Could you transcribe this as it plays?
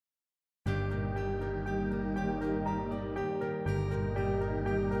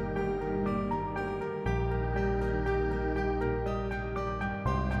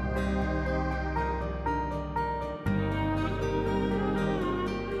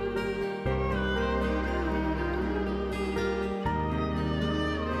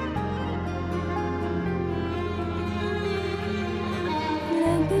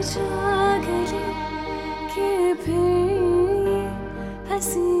जा गले कि फिर ये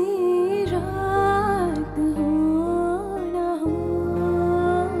हंसी रात हो ना हो,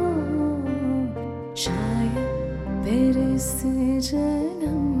 शायद फिर इस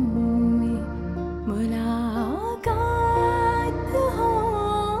जन्म में मुलाकात हो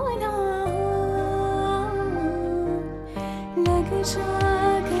ना हो। लग जा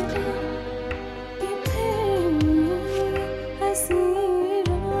गले कि फिर ये हंसी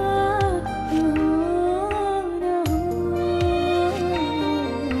रात हो ना हो,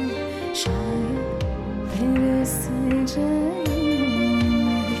 शायद फिर इस जन्म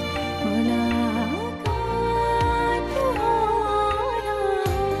में मुलाकात हो ना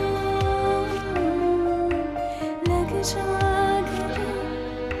हो। लग जा गले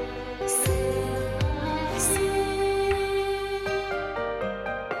से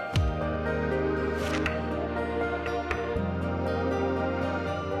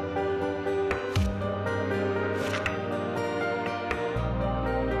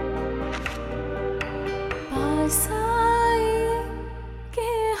पास आए कि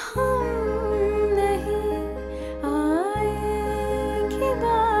हम नहीं आएंगे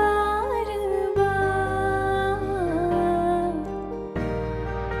बार बार।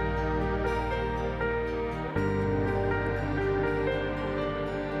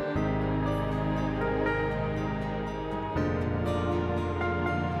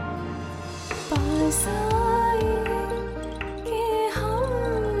 पास आए कि हम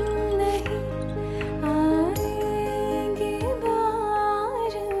नहीं आएंगे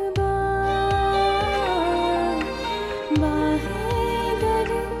बार बार। बाहें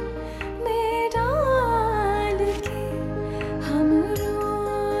गले में डाल के हम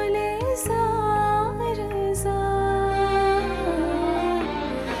रोले ज़ार ज़ार।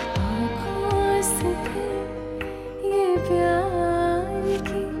 आँखों से फिर ये प्यार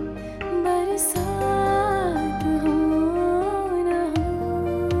की बरसात हो ना हो,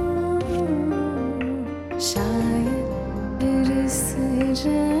 शायद फिर इस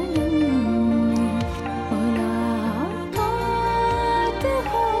जन्म में मुलाकात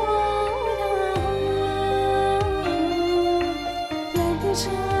हो ना हो। लग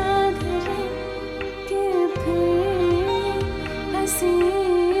जा